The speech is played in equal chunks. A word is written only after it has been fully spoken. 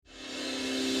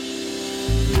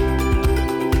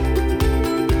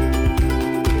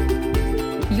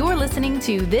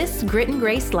to This Grit and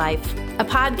Grace Life, a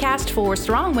podcast for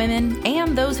strong women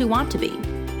and those who want to be.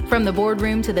 From the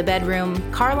boardroom to the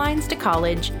bedroom, car lines to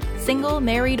college, single,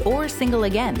 married, or single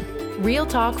again. Real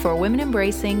talk for women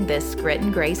embracing this grit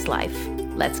and grace life.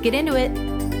 Let's get into it.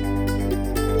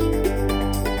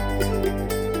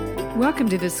 Welcome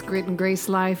to This Grit and Grace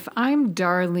Life. I'm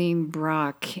Darlene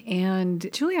Brock. And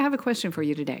Julie, I have a question for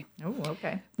you today. Oh,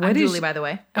 okay. I'm Julie, by the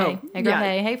way. Hey, girl.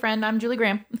 Yeah. Hey, friend. I'm Julie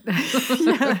Graham.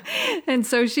 And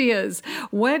so she is.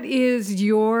 What is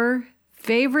your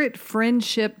favorite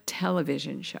friendship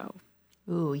television show?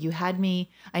 Ooh, you had me.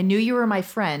 I knew you were my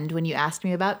friend when you asked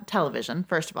me about television,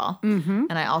 first of all. Mm-hmm.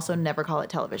 And I also never call it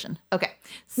television. Okay.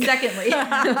 Secondly,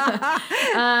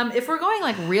 if we're going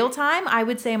like real time, I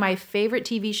would say my favorite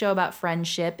TV show about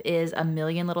friendship is A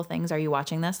Million Little Things. Are you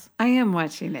watching this? I am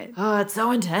watching it. Oh, it's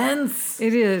so intense.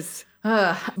 It is.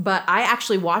 But I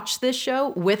actually watched this show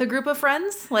with a group of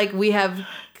friends. Like we have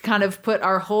kind of put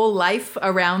our whole life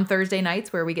around Thursday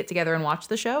nights where we get together and watch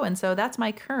the show. And so that's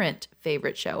my current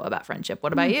favorite show about friendship.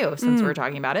 What about you, since we're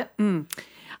talking about it?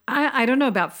 I don't know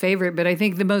about favorite, but I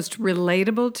think the most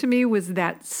relatable to me was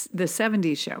the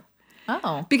 70s show.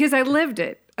 Oh. Because I lived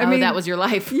it. I mean, that was your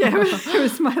life. Yeah, it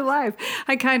was my life.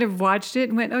 I kind of watched it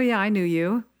and went, oh yeah, I knew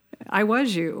you. I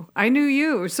was you. I knew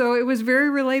you. So it was very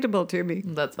relatable to me.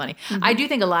 That's funny. Mm-hmm. I do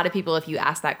think a lot of people, if you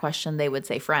ask that question, they would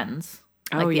say Friends.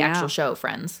 Like the actual show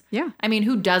Friends. Yeah. I mean,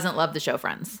 who doesn't love the show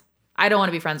Friends? I don't want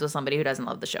to be friends with somebody who doesn't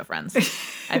love the show Friends.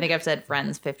 I think I've said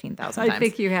Friends 15,000 times. I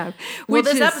think you have. Well,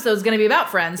 this episode is going to be about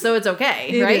friends, so it's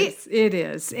okay, right? It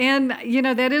is. And,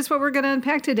 that is what we're going to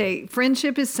unpack today.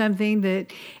 Friendship is something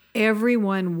that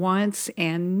everyone wants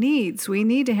and needs. We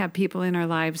need to have people in our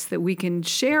lives that we can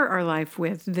share our life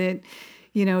with, that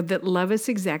love us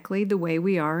exactly the way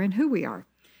we are and who we are.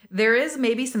 There is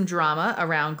maybe some drama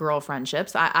around girl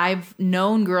friendships. I've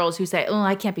known girls who say, oh,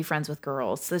 I can't be friends with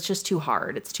girls. It's just too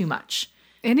hard. It's too much.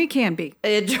 And it can be.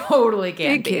 It totally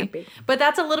can be. It can be. But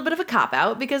that's a little bit of a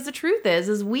cop-out because the truth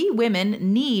is we women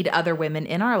need other women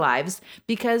in our lives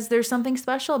because there's something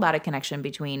special about a connection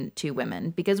between two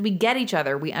women because we get each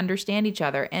other, we understand each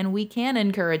other, and we can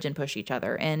encourage and push each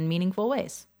other in meaningful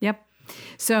ways. Yep.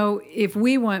 So if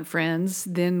we want friends,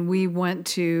 then we want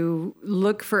to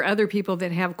look for other people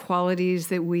that have qualities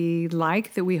that we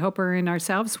like, that we hope are in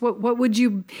ourselves. What would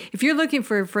you, if you're looking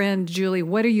for a friend, Julie,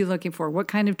 what are you looking for? What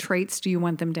kind of traits do you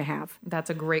want them to have?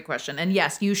 That's a great question. And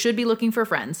yes, you should be looking for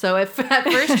friends. So if at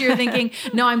first you're thinking,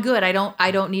 no, I'm good, I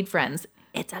don't need friends.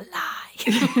 It's a lie.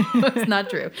 It's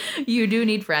not true. You do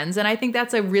need friends. And I think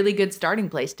that's a really good starting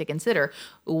place to consider.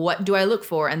 What do I look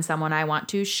for in someone I want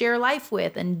to share life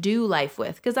with and do life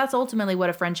with? Because that's ultimately what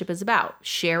a friendship is about,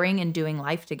 sharing and doing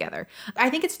life together.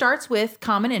 I think it starts with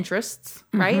common interests,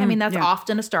 right? I mean, that's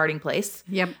often a starting place.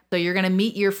 Yep. So you're going to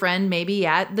meet your friend maybe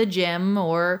at the gym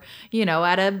or,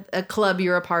 at a club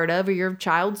you're a part of or your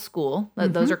child's school.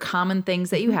 Those are common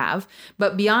things that you have.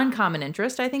 But beyond common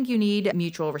interest, I think you need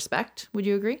mutual respect. Would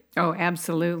you agree? Oh,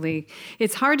 absolutely.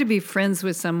 It's hard to be friends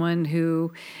with someone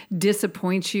who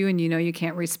disappoints you and you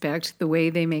can't respect the way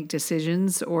they make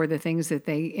decisions or the things that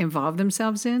they involve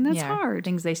themselves in. That's hard.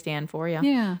 Things they stand for,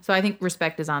 Yeah. So I think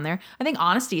respect is on there. I think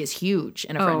honesty is huge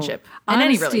in a friendship. In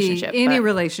any relationship.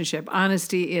 Relationship.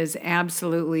 Honesty is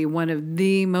absolutely one of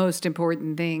the most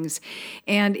important things.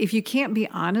 And if you can't be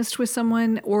honest with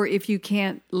someone or if you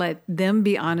can't let them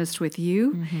be honest with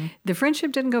you, the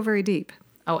friendship didn't go very deep.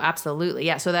 Oh, absolutely.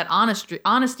 Yeah. So that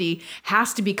honesty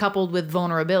has to be coupled with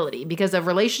vulnerability because a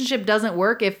relationship doesn't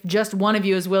work if just one of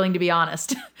you is willing to be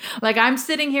honest. Like I'm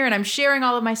sitting here and I'm sharing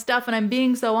all of my stuff and I'm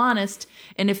being so honest.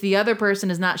 And if the other person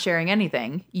is not sharing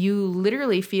anything, you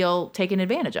literally feel taken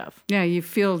advantage of. Yeah. You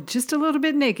feel just a little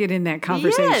bit naked in that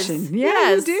conversation.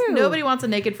 Yes. You do. Nobody wants a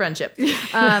naked friendship.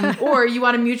 Or you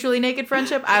want a mutually naked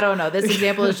friendship? I don't know. This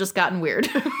example has just gotten weird.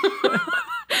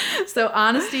 So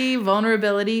honesty,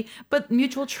 vulnerability, but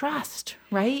mutual trust,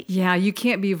 right? Yeah, you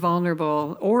can't be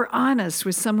vulnerable or honest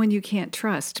with someone you can't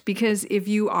trust because if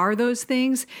you are those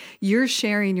things, you're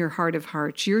sharing your heart of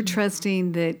hearts. You're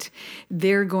trusting that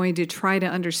they're going to try to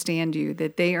understand you,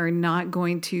 that they are not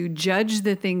going to judge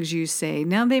the things you say.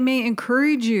 Now, they may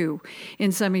encourage you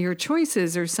in some of your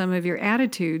choices or some of your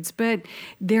attitudes, but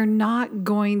they're not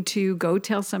going to go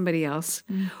tell somebody else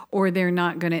or they're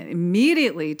not going to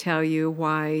immediately tell you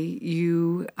why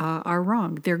you are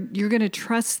wrong. You're going to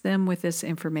trust them with this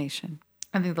information.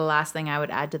 I think the last thing I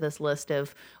would add to this list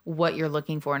of what you're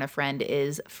looking for in a friend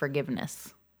is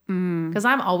forgiveness. Because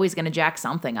I'm always going to jack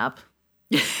something up.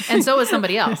 And so is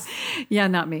somebody else. Yeah,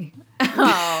 not me.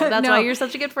 Oh, that's why you're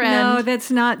such a good friend. No,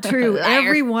 that's not true. Liar.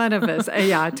 Every one of us.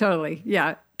 Yeah, totally.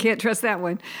 Yeah. Can't trust that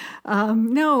one.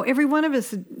 No, every one of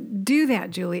us do that,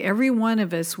 Julie. Every one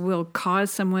of us will cause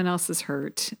someone else's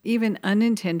hurt, even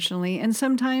unintentionally. And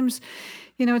sometimes,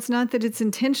 it's not that it's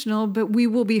intentional, but we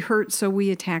will be hurt, so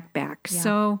we attack back. Yeah.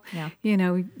 So,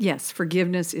 Yeah. Yes,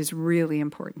 forgiveness is really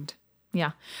important.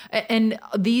 Yeah. And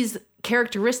these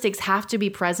characteristics have to be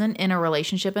present in a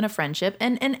relationship and a friendship.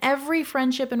 And every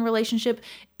friendship and relationship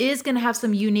is going to have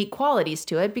some unique qualities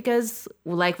to it because,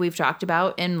 like we've talked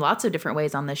about in lots of different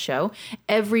ways on this show,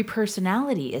 every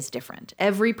personality is different.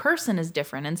 Every person is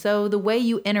different. And so the way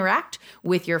you interact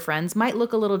with your friends might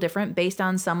look a little different based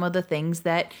on some of the things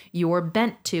that you're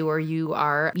bent to or you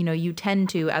are, you tend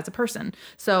to as a person.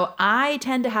 So I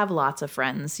tend to have lots of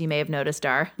friends. You may have noticed,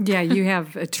 Dar. Yeah, you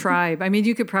have a tribe. I mean,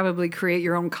 you could probably create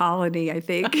your own colony, I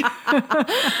think.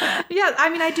 Yeah, I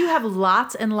mean, I do have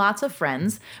lots and lots of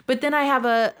friends, but then I have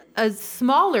a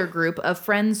smaller group of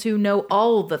friends who know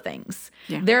all the things.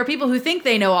 Yeah. There are people who think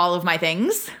they know all of my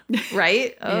things,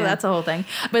 right? Oh, that's a whole thing.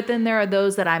 But then there are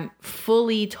those that I'm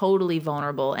fully, totally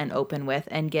vulnerable and open with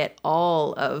and get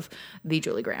all of the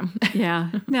Julie Graham.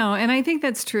 Yeah. No, and I think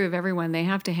that's true of everyone. They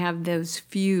have to have those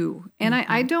few. And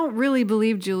I don't really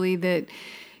believe, Julie, that,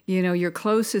 your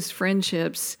closest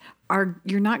friendships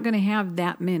you're not going to have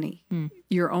that many.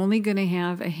 You're only going to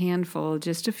have a handful,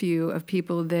 just a few of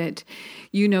people that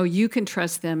you can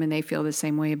trust them and they feel the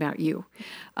same way about you.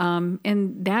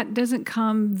 And that doesn't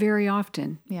come very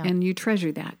often. Yeah. And you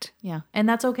treasure that. Yeah. And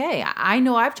that's okay. I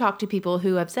know I've talked to people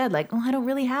who have said like, oh, I don't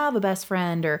really have a best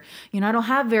friend or, I don't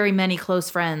have very many close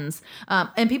friends.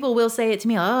 And people will say it to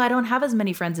me, oh, I don't have as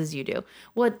many friends as you do.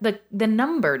 Well, the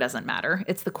number doesn't matter.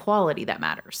 It's the quality that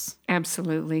matters.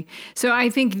 Absolutely. So I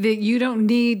think that you don't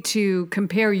need to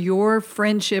compare your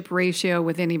friendship ratio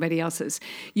with anybody else's.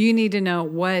 You need to know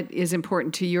what is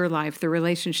important to your life, the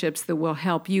relationships that will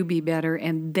help you be better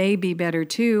and they be better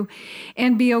too,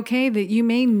 and be okay that you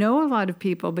may know a lot of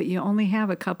people, but you only have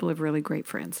a couple of really great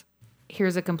friends.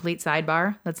 Here's a complete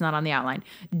sidebar that's not on the outline.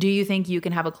 Do you think you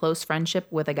can have a close friendship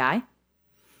with a guy?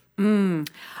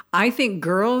 I think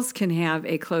girls can have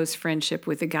a close friendship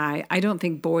with a guy. I don't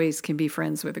think boys can be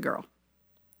friends with a girl.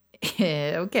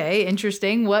 Okay,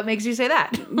 interesting. What makes you say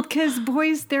that? Because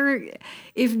boys,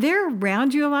 if they're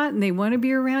around you a lot and they want to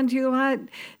be around you a lot,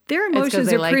 their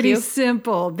emotions are pretty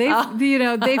simple. They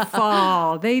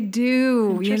fall. They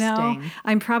do.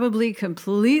 I'm probably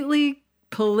completely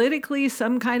politically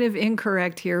some kind of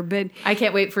incorrect here, but I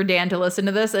can't wait for Dan to listen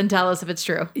to this and tell us if it's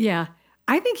true. Yeah.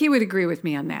 I think he would agree with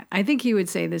me on that. I think he would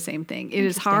say the same thing. It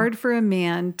is hard for a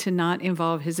man to not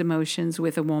involve his emotions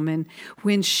with a woman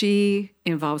when she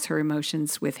involves her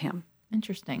emotions with him.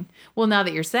 Interesting. Well, now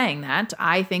that you're saying that,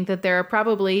 I think that there are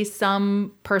probably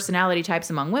some personality types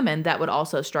among women that would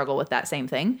also struggle with that same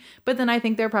thing. But then I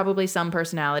think there are probably some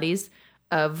personalities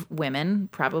of women,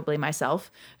 probably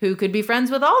myself, who could be friends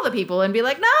with all the people and be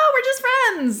like, no, we're just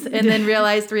friends. And then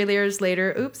realize 3 years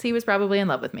later, oops, he was probably in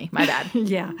love with me. My bad.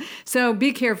 Yeah. So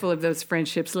be careful of those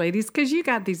friendships, ladies, because you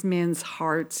got these men's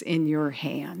hearts in your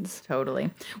hands.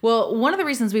 Totally. Well, one of the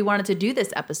reasons we wanted to do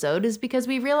this episode is because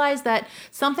we realized that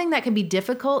something that can be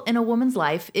difficult in a woman's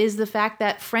life is the fact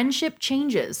that friendship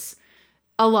changes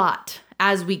a lot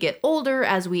as we get older,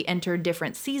 as we enter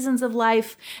different seasons of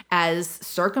life, as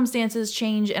circumstances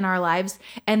change in our lives.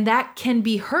 And that can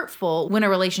be hurtful when a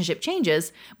relationship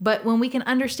changes. But when we can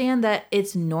understand that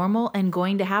it's normal and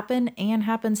going to happen and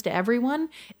happens to everyone,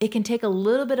 it can take a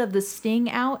little bit of the sting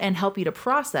out and help you to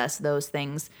process those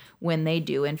things when they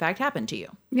do, in fact, happen to you.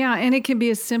 Yeah, and it can be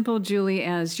as simple, Julie,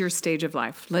 as your stage of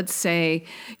life. Let's say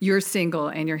you're single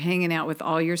and you're hanging out with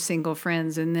all your single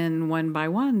friends, and then one by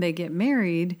one they get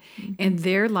married, and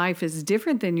their life is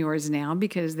different than yours now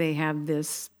because they have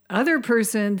this other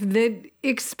person that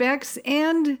expects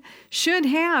and should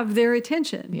have their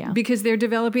attention because they're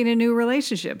developing a new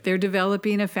relationship. They're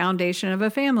developing a foundation of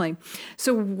a family.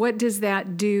 So what does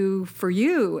that do for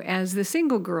you as the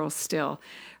single girl still?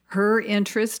 Her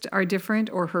interests are different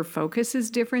or her focus is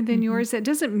different than yours. That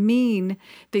doesn't mean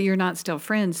that you're not still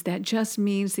friends. That just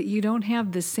means that you don't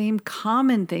have the same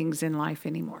common things in life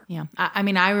anymore. Yeah. I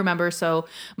mean, I remember, so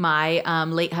my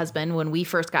late husband, when we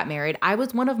first got married, I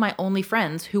was one of my only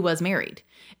friends who was married.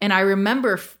 And I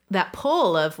remember that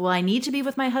pull of, well, I need to be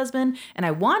with my husband and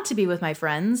I want to be with my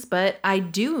friends, but I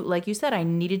do, like you said, I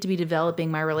needed to be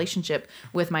developing my relationship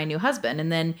with my new husband. And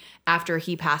then after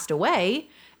he passed away,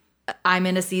 I'm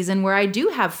in a season where I do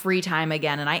have free time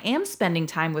again, and I am spending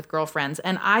time with girlfriends.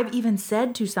 And I've even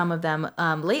said to some of them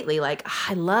lately, like,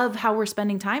 I love how we're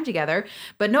spending time together,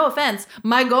 but no offense,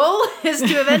 my goal is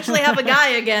to eventually have a guy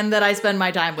again that I spend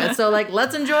my time with. So like,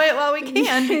 let's enjoy it while we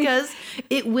can, because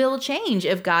it will change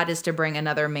if God is to bring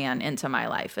another man into my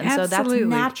life. And Absolutely. So that's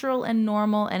natural and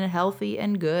normal and healthy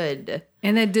and good.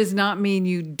 And that does not mean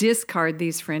you discard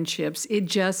these friendships. It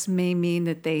just may mean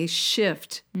that they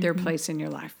shift their place in your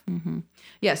life.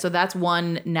 Yeah, so that's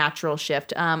one natural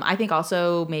shift. I think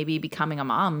also maybe becoming a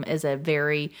mom is a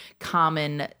very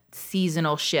common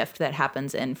seasonal shift that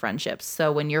happens in friendships.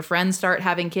 So when your friends start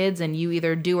having kids and you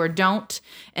either do or don't,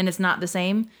 and it's not the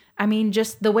same, I mean,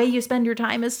 just the way you spend your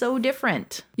time is so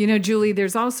different. You know, Julie,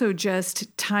 there's also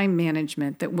just time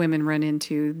management that women run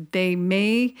into. They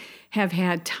may have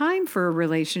had time for a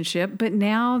relationship, but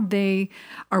now they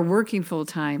are working full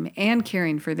time and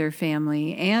caring for their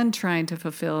family and trying to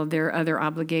fulfill their other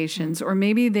obligations. Or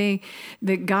maybe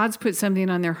that God's put something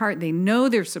on their heart they know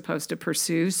they're supposed to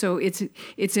pursue. So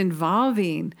it's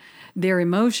involving their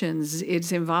emotions,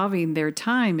 it's involving their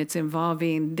time, it's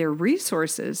involving their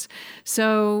resources.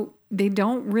 So they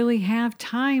don't really have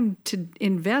time to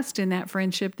invest in that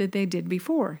friendship that they did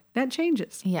before. That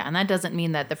changes. Yeah, and that doesn't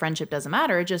mean that the friendship doesn't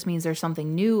matter. It just means there's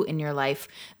something new in your life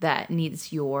that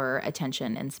needs your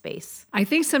attention and space. I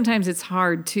think sometimes it's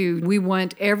hard to, we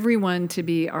want everyone to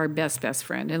be our best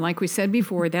friend. And like we said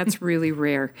before, that's really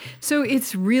rare. So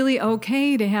it's really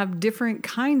okay to have different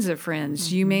kinds of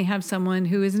friends. You may have someone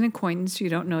who is an acquaintance, you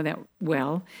don't know that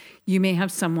well. You may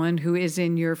have someone who is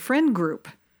in your friend group.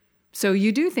 So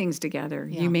you do things together.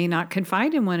 Yeah. You may not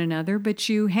confide in one another, but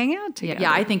you hang out together.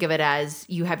 Yeah, I think of it as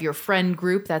you have your friend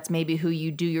group. That's maybe who you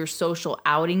do your social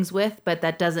outings with, but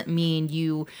that doesn't mean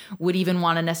you would even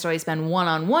want to necessarily spend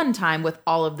one-on-one time with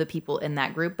all of the people in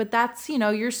that group. But that's,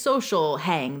 your social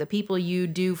hang, the people you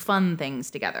do fun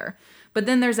things together. But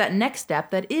then there's that next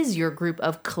step that is your group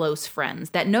of close friends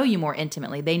that know you more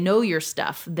intimately. They know your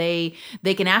stuff. They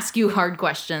can ask you hard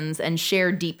questions and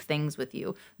share deep things with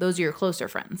you. Those are your closer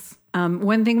friends.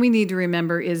 One thing we need to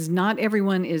remember is not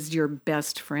everyone is your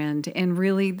best friend. And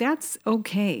really, that's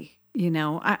okay.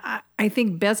 I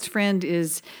think best friend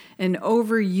is an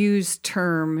overused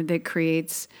term that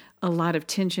creates a lot of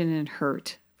tension and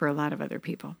hurt for a lot of other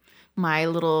people. My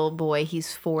little boy,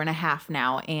 he's 4.5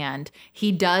 now, and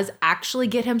he does actually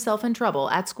get himself in trouble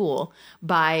at school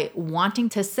by wanting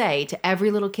to say to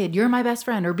every little kid, "You're my best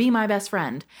friend," or "Be my best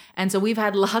friend." And so we've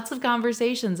had lots of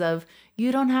conversations of,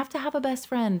 you don't have to have a best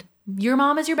friend. Your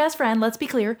mom is your best friend, let's be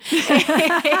clear.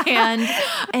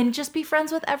 and just be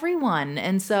friends with everyone.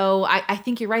 And so I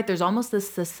think you're right. There's almost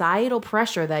this societal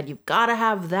pressure that you've got to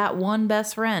have that one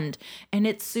best friend. And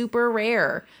it's super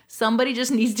rare. Somebody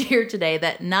just needs to hear today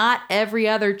that not every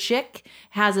other chick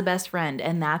has a best friend,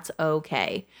 and that's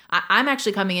okay. I'm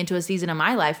actually coming into a season in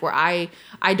my life where I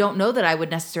don't know that I would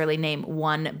necessarily name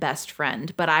one best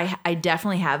friend, but I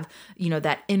definitely have,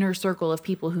 that inner circle of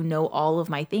people who know all of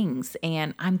my things,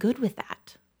 and I'm good with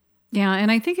that. Yeah,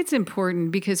 and I think it's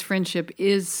important because friendship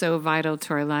is so vital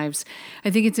to our lives.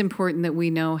 I think it's important that we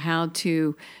know how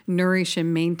to nourish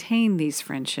and maintain these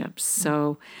friendships.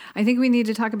 So I think we need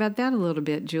to talk about that a little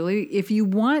bit, Julie. If you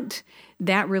want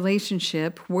that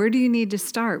relationship, where do you need to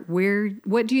start?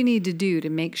 What do you need to do to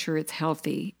make sure it's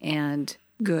healthy and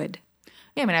good?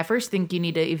 Yeah, I first think you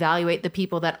need to evaluate the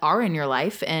people that are in your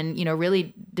life and,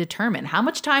 really determine how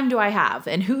much time do I have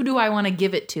and who do I want to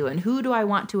give it to and who do I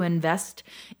want to invest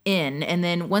in. And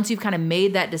then once you've kind of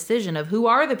made that decision of who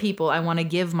are the people I want to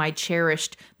give my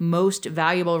cherished, most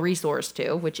valuable resource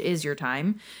to, which is your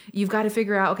time, you've got to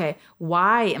figure out, okay,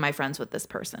 why am I friends with this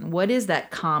person? What is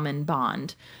that common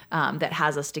bond that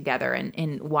has us together?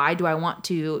 And why do I want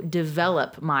to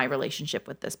develop my relationship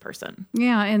with this person?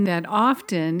 Yeah, and that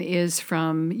often is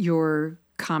from your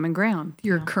common ground,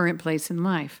 your current place in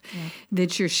life,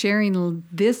 that you're sharing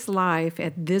this life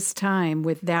at this time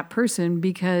with that person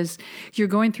because you're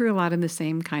going through a lot of the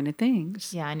same kind of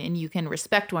things. Yeah, and you can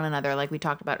respect one another like we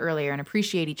talked about earlier and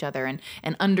appreciate each other and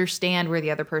understand where the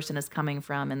other person is coming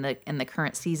from and the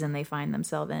current season they find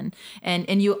themselves in.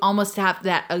 And you almost have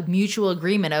that a mutual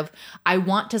agreement of, I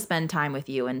want to spend time with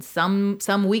you. And some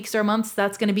weeks or months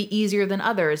that's going to be easier than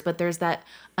others, but there's that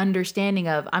understanding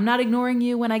of, I'm not ignoring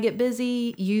you when I get busy.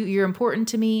 me. You're important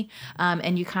to me.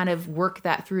 And you kind of work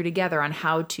that through together on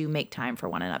how to make time for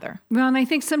one another. Well, and I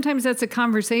think sometimes that's a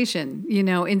conversation,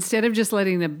 instead of just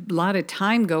letting a lot of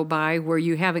time go by where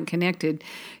you haven't connected,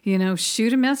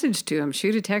 shoot a message to him,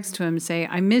 shoot a text to him, say,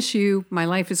 I miss you. My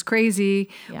life is crazy.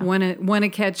 Yeah. Want to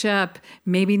catch up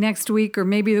maybe next week or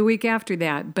maybe the week after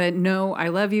that. But no, I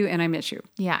love you and I miss you.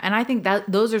 Yeah. And I think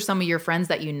that those are some of your friends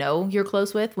that you're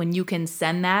close with when you can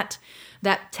send that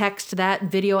text, that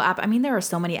video app. I mean, there are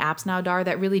so many apps now, Dar,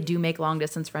 that really do make long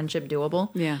distance friendship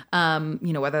doable. Yeah.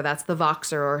 Whether that's the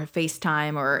Voxer or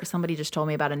FaceTime, or somebody just told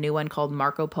me about a new one called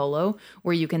Marco Polo,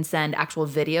 where you can send actual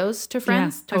videos to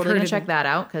friends. Yeah, totally gonna check that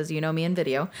out because you know me in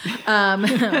video.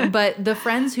 But the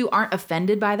friends who aren't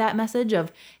offended by that message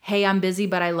of, hey, I'm busy,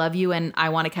 but I love you and I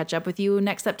want to catch up with you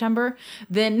next September,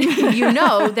 then you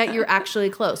know that you're actually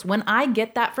close. When I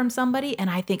get that from somebody and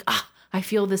I think, I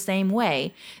feel the same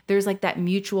way, there's like that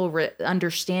mutual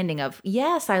understanding of,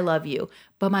 yes, I love you,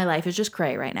 but my life is just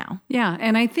cray right now. Yeah.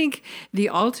 And I think the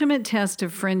ultimate test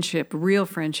of friendship, real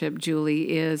friendship,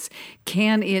 Julie, is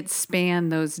can it span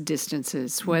those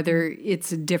distances, whether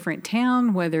it's a different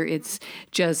town, whether it's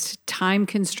just time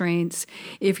constraints.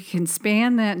 If you can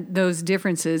span those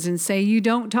differences and say you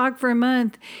don't talk for a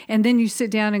month, and then you sit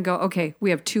down and go, okay,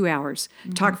 we have 2 hours.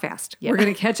 Talk fast. Yeah. We're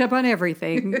going to catch up on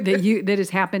everything that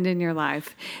has happened in your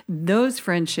life. Those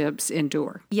friendships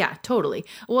endure. Yeah, totally.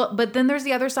 Well, but then there's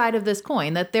the other side of this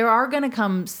coin, that there are going to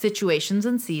come situations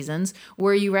and seasons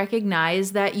where you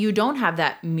recognize that you don't have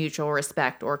that mutual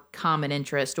respect or common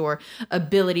interest or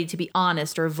ability to be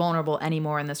honest or vulnerable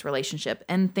anymore in this relationship.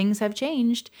 And things have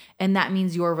changed, and that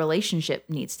means your relationship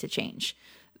needs to change.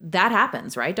 That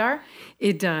happens, right, Dar?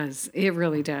 It does. It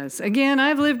really does. Again,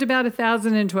 I've lived about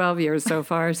 1,012 years so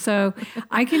far, so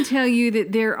I can tell you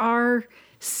that there are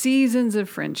seasons of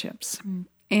friendships.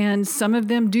 And some of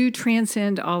them do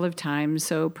transcend all of time.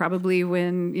 So probably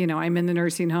when, I'm in the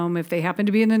nursing home, if they happen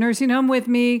to be in the nursing home with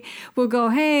me, we'll go,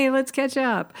 hey, let's catch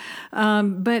up.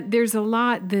 But there's a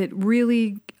lot that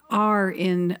really are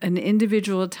in an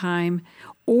individual time,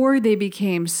 or they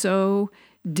became so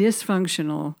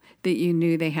dysfunctional that you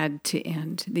knew they had to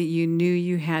end, that you knew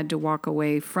you had to walk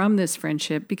away from this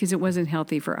friendship because it wasn't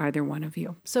healthy for either one of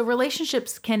you. So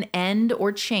relationships can end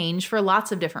or change for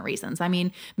lots of different reasons. I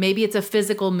mean, maybe it's a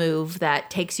physical move that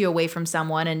takes you away from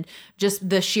someone, and just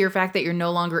the sheer fact that you're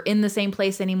no longer in the same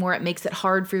place anymore, it makes it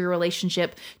hard for your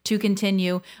relationship to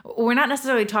continue. We're not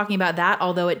necessarily talking about that,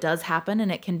 although it does happen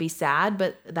and it can be sad,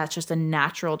 but that's just a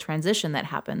natural transition that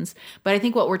happens. But I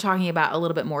think what we're talking about a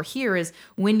little bit more here is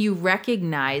when you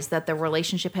recognize that the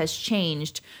relationship has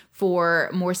changed for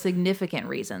more significant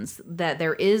reasons, that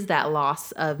there is that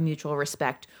loss of mutual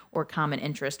respect or common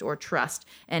interest or trust.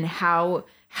 And how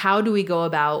do we go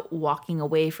about walking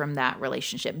away from that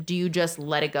relationship? Do you just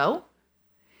let it go?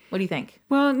 What do you think?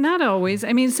 Well, not always.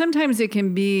 I mean, sometimes it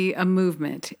can be a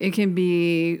movement. It can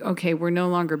be, okay, we're no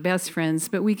longer best friends,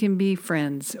 but we can be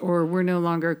friends. Or we're no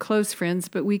longer close friends,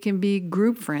 but we can be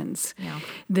group friends. Yeah.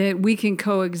 That we can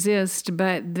coexist,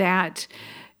 but that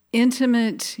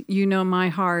intimate, my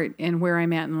heart and where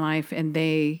I'm at in life, and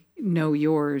they know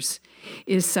yours,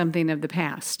 is something of the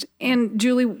past. And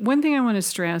Julie, one thing I want to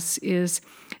stress is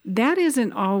that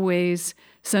isn't always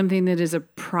something that is a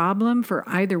problem for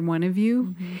either one of you.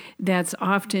 Mm-hmm. That's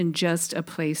often just a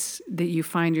place that you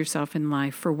find yourself in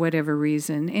life for whatever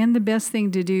reason. And the best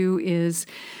thing to do is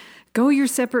go your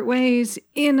separate ways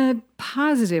in a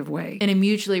positive way. In a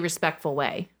mutually respectful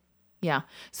way. Yeah.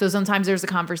 So sometimes there's a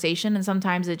conversation and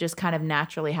sometimes it just kind of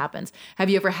naturally happens.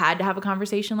 Have you ever had to have a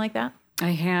conversation like that?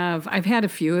 I have. I've had a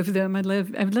few of them. I'd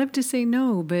love to say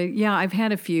no, but yeah, I've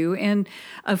had a few, and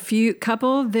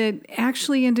couple that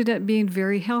actually ended up being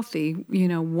very healthy.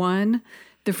 One,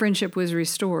 the friendship was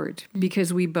restored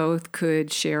because we both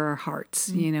could share our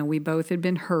hearts. We both had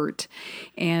been hurt,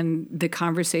 and the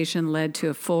conversation led to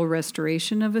a full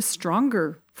restoration of a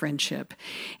stronger friendship.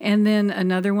 And then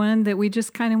another one that we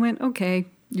just kind of went, okay,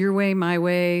 your way, my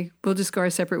way, we'll just go our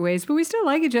separate ways, but we still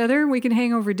like each other. We can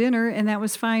hang over dinner, and that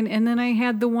was fine. And then I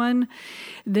had the one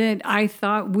that I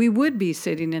thought we would be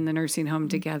sitting in the nursing home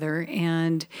together,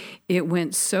 and it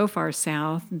went so far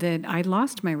south that I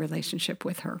lost my relationship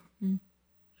with her.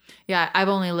 Yeah, I've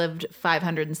only lived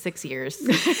 506 years,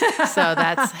 so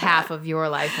that's half of your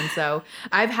life. And so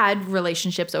I've had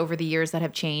relationships over the years that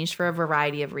have changed for a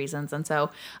variety of reasons. And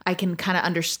so I can kind of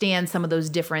understand some of those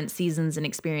different seasons and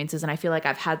experiences. And I feel like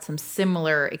I've had some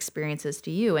similar experiences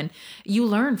to you. And you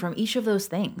learn from each of those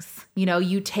things.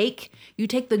 You take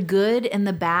the good and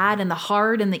the bad and the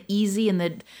hard and the easy and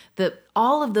the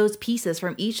all of those pieces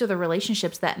from each of the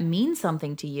relationships that mean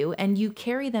something to you, and you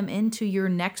carry them into your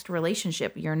next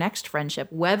relationship, your next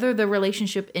friendship, whether the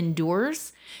relationship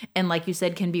endures and, like you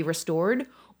said, can be restored,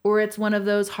 or it's one of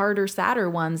those harder, sadder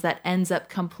ones that ends up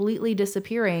completely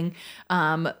disappearing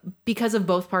because of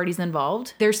both parties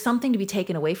involved. There's something to be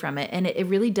taken away from it, and it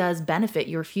really does benefit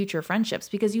your future friendships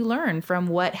because you learn from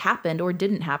what happened or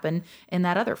didn't happen in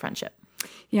that other friendship.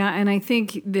 Yeah, and I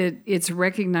think that it's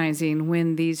recognizing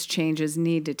when these changes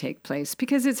need to take place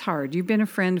because it's hard. You've been a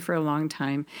friend for a long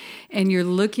time, and you're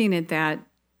looking at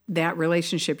that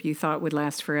relationship you thought would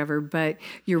last forever, but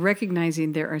you're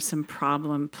recognizing there are some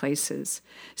problem places.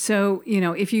 So,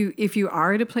 if you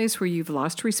are at a place where you've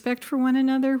lost respect for one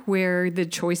another, where the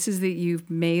choices that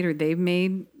you've made or they've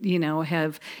made,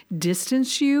 have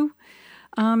distanced you,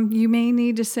 you may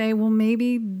need to say, well,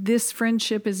 maybe this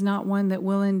friendship is not one that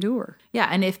will endure. Yeah,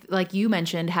 and if, like you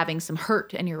mentioned, having some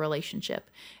hurt in your relationship,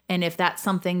 and if that's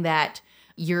something that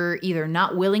you're either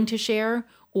not willing to share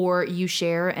or you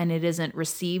share and it isn't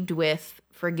received with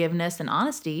forgiveness and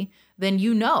honesty, then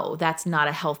that's not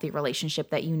a healthy relationship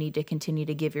that you need to continue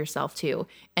to give yourself to.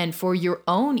 And for your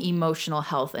own emotional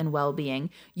health and well-being,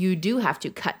 you do have to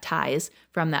cut ties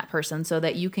from that person so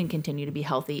that you can continue to be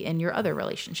healthy in your other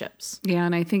relationships. Yeah,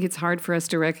 and I think it's hard for us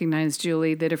to recognize,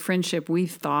 Julie, that a friendship we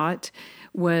thought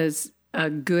was a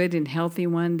good and healthy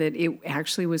one, that it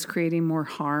actually was creating more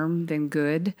harm than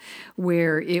good,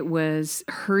 where it was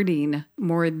hurting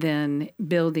more than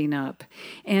building up.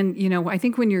 And, I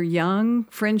think when you're young,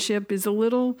 friendship is a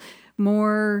little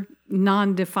more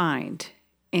non-defined.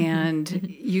 And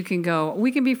you can go,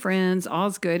 we can be friends,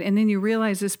 all's good. And then you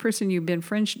realize this person you've been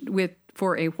friends with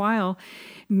for a while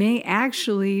may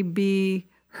actually be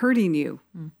hurting you.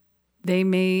 They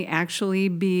may actually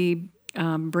be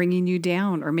bringing you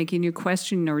down or making you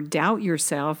question or doubt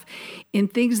yourself in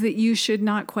things that you should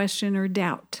not question or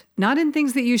doubt. Not in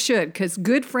things that you should, because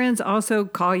good friends also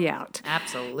call you out.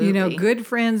 Absolutely. Good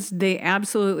friends, they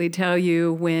absolutely tell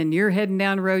you when you're heading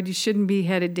down a road you shouldn't be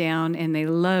headed down, and they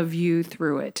love you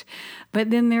through it.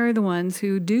 But then there are the ones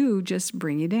who do just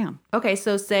bring you down. Okay,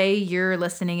 so say you're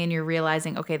listening and you're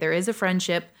realizing, okay, there is a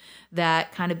friendship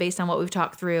that, kind of based on what we've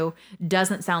talked through,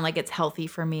 doesn't sound like it's healthy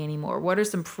for me anymore. What are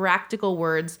some practical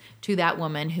words to that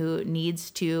woman who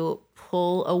needs to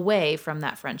pull away from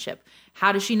that friendship?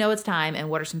 How does she know it's time, and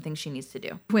what are some things she needs to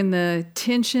do? When the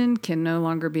tension can no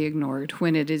longer be ignored,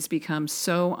 when it has become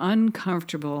so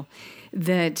uncomfortable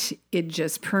that it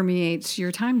just permeates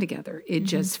your time together. It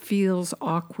just feels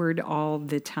awkward all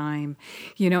the time.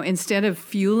 Instead of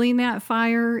fueling that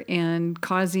fire and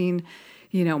causing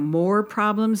more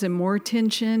problems and more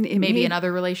tension. Maybe in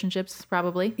other relationships,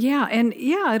 probably. Yeah. And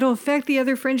it'll affect the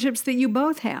other friendships that you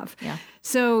both have. Yeah.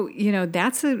 So,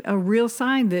 that's a real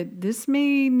sign that this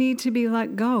may need to be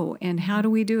let go. And how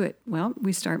do we do it? Well,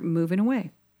 we start moving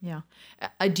away. Yeah.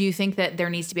 Do you think that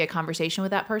there needs to be a conversation with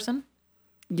that person?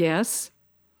 Yes.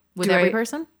 With every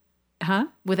person? Huh?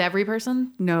 With every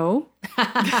person? No.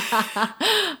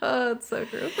 Oh, it's so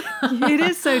true. It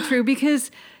is so true because,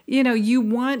 you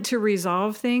want to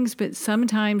resolve things, but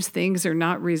sometimes things are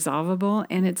not resolvable,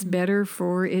 and it's better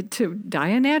for it to die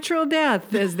a natural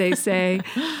death, as they say,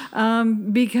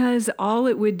 because all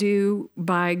it would do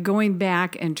by going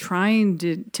back and trying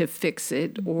to fix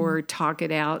it or talk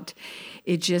it out,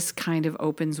 it just kind of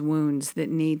opens wounds that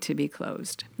need to be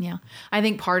closed. Yeah. I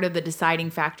think part of the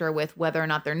deciding factor with whether or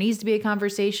not there needs to be a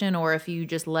conversation, or if you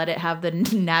just let it have the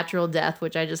natural death,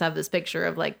 which I just have this picture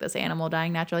of like this animal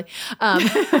dying naturally,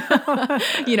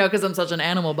 because I'm such an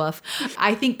animal buff.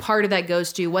 I think part of that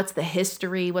goes to what's the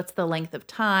history, what's the length of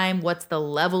time, what's the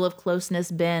level of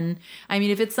closeness been. I mean,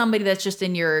 if it's somebody that's just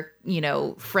in your,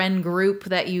 friend group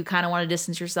that you kind of want to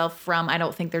distance yourself from, I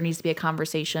don't think there needs to be a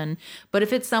conversation. But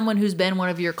if it's someone who's been one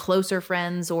of your closer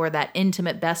friends or that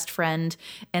intimate best friend,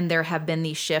 and there have been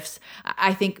these shifts,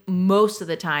 I think most of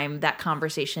the time that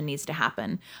conversation needs to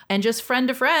happen. And just friend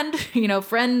to friend,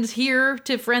 friend here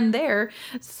to friend there,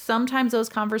 sometimes those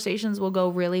conversations will go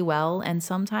really well, and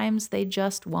sometimes they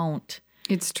just won't.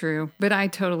 It's true. But I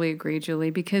totally agree, Julie,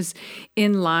 because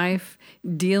in life,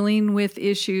 dealing with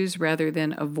issues rather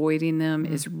than avoiding them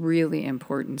is really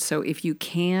important. So if you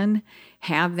can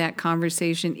have that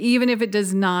conversation, even if it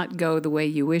does not go the way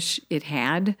you wish it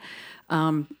had,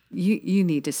 you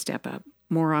need to step up.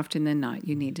 More often than not,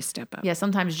 you need to step up. Yeah,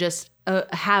 sometimes just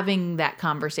having that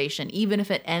conversation, even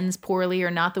if it ends poorly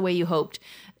or not the way you hoped,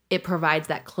 it provides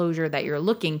that closure that you're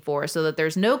looking for so that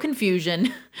there's no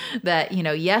confusion that,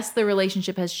 yes, the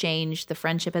relationship has changed, the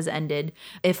friendship has ended.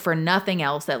 If for nothing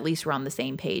else, at least we're on the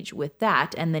same page with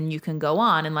that. And then you can go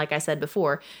on. And like I said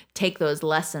before, take those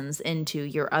lessons into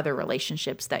your other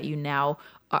relationships that you now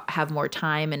have more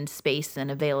time and space and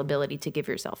availability to give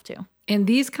yourself to. And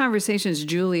these conversations,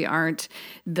 Julie, aren't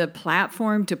the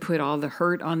platform to put all the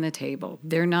hurt on the table.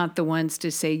 They're not the ones to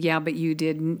say, yeah, but you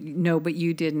didn't. No, but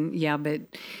you didn't. Yeah, but,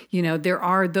 there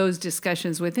are those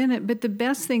discussions within it. But the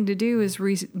best thing to do is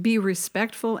be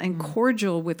respectful and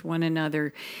cordial with one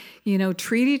another.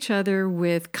 Treat each other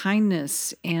with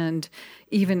kindness and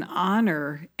even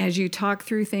honor as you talk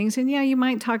through things. And yeah, you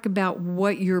might talk about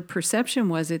what your perception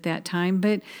was at that time,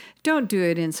 but don't do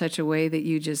it in such a way that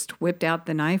you just whipped out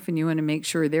the knife and you want to make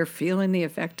sure they're feeling the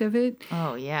effect of it.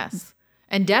 Oh, yes.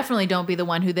 And definitely don't be the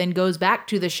one who then goes back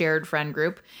to the shared friend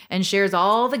group and shares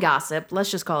all the gossip.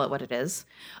 Let's just call it what it is.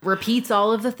 Repeats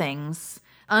all of the things.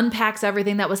 Unpacks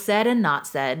everything that was said and not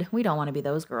said. We don't want to be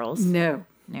those girls. No.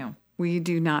 We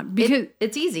do not. Because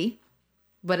it's easy,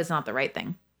 but it's not the right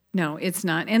thing. No, it's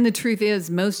not. And the truth is,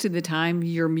 most of the time,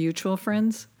 your mutual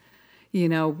friends,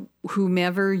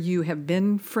 whomever you have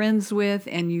been friends with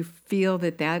and you feel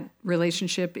that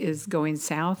relationship is going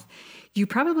south, you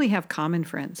probably have common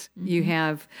friends. Mm-hmm. You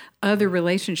have other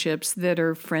relationships that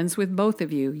are friends with both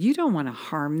of you. You don't want to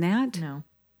harm that.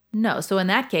 No. So in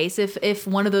that case, if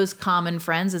one of those common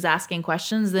friends is asking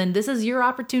questions, then this is your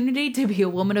opportunity to be a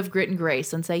woman of grit and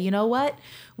grace and say, you know what?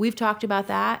 We've talked about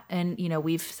that and,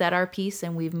 we've said our piece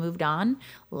and we've moved on.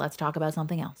 Let's talk about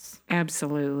something else.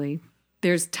 Absolutely.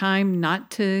 There's time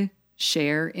not to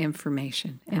share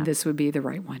information, and this would be the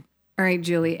right one. All right,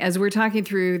 Julie, as we're talking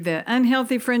through the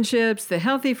unhealthy friendships, the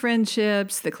healthy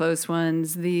friendships, the close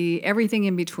ones, the everything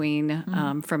in between,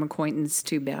 from acquaintance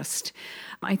to best,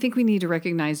 I think we need to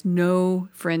recognize no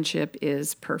friendship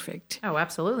is perfect. Oh,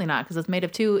 absolutely not, because it's made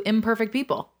of two imperfect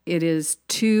people. It is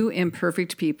two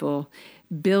imperfect people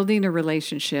building a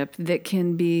relationship that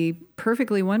can be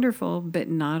perfectly wonderful, but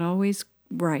not always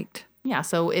right. Yeah,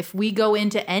 so if we go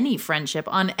into any friendship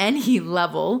on any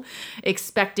level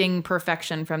expecting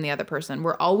perfection from the other person,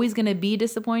 we're always going to be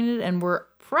disappointed, and we're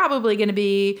probably going to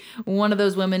be one of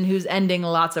those women who's ending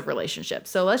lots of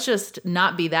relationships. So let's just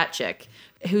not be that chick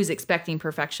who's expecting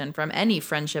perfection from any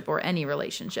friendship or any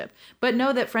relationship. But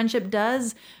know that friendship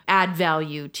does add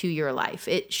value to your life.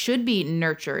 It should be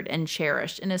nurtured and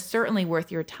cherished and is certainly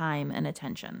worth your time and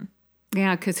attention.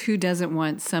 Yeah, because who doesn't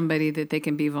want somebody that they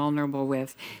can be vulnerable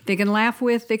with? They can laugh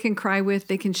with, they can cry with,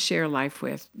 they can share life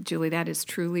with. Julie, that is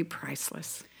truly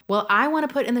priceless. Well, I want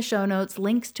to put in the show notes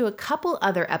links to a couple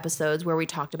other episodes where we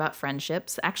talked about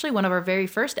friendships. Actually, one of our very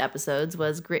first episodes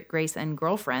was Grit, Grace, and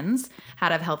Girlfriends, How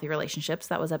to Have Healthy Relationships.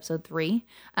 That was episode 3.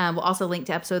 We'll also link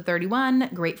to episode 31,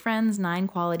 Great Friends, 9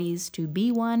 Qualities to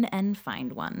Be One and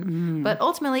Find One. But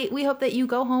ultimately, we hope that you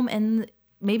go home and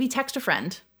maybe text a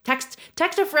friend. Text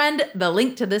a friend the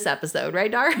link to this episode,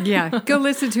 right, Dar? Yeah, go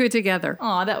listen to it together.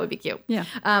 Aw, that would be cute. Yeah.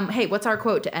 Hey, what's our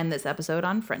quote to end this episode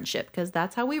on friendship? Because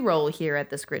that's how we roll here at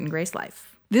This Grit and Grace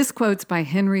Life. This quote's by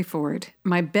Henry Ford.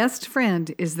 My best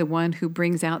friend is the one who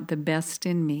brings out the best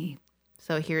in me.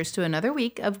 So here's to another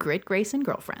week of Grit, Grace, and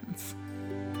Girlfriends.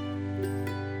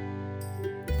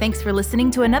 Thanks for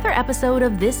listening to another episode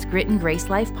of This Grit and Grace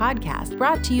Life podcast,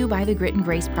 brought to you by the Grit and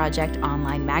Grace Project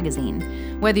online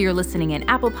magazine. Whether you're listening in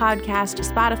Apple Podcast,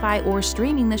 Spotify, or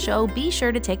streaming the show, be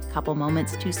sure to take a couple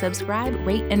moments to subscribe,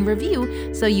 rate, and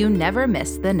review so you never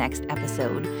miss the next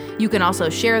episode. You can also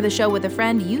share the show with a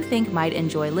friend you think might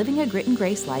enjoy living a Grit and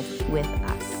Grace life with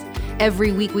us.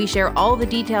 Every week we share all the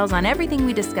details on everything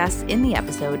we discuss in the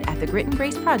episode at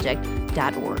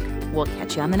thegritandgraceproject.org. We'll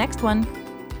catch you on the next one.